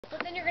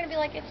But then you're going to be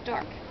like, it's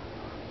dark.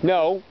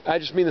 No, I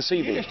just mean this You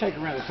evening. just take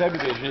around the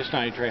subdivision. It's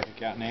not any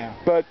traffic out now.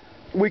 But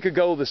we could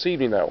go this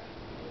evening, though.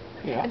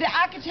 Yeah.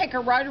 I could take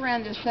her right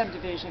around this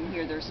subdivision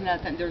here. There's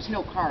nothing. There's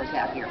no cars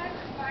out here.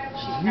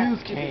 You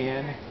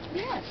can.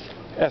 Yes.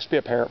 Has to be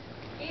a parent.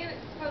 And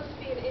it's supposed to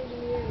be an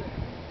engineer.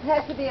 It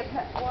has to be a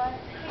what?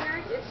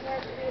 Parent, it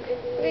has to be an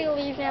engineer.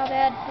 We leave now,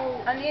 Dad.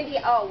 An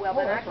Indian. Oh well,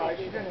 then I can't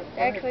do that.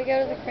 Dad, can we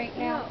go to the creek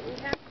now? We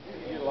have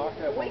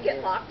We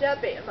get locked up,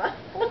 Emma.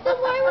 Well, then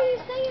why were you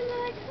saying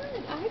that I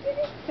couldn't? I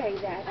didn't say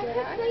that, did I? I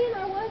kept saying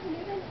I wasn't.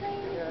 You didn't say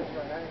anything.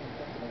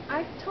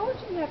 I told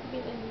you you have to be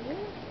an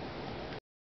engineer.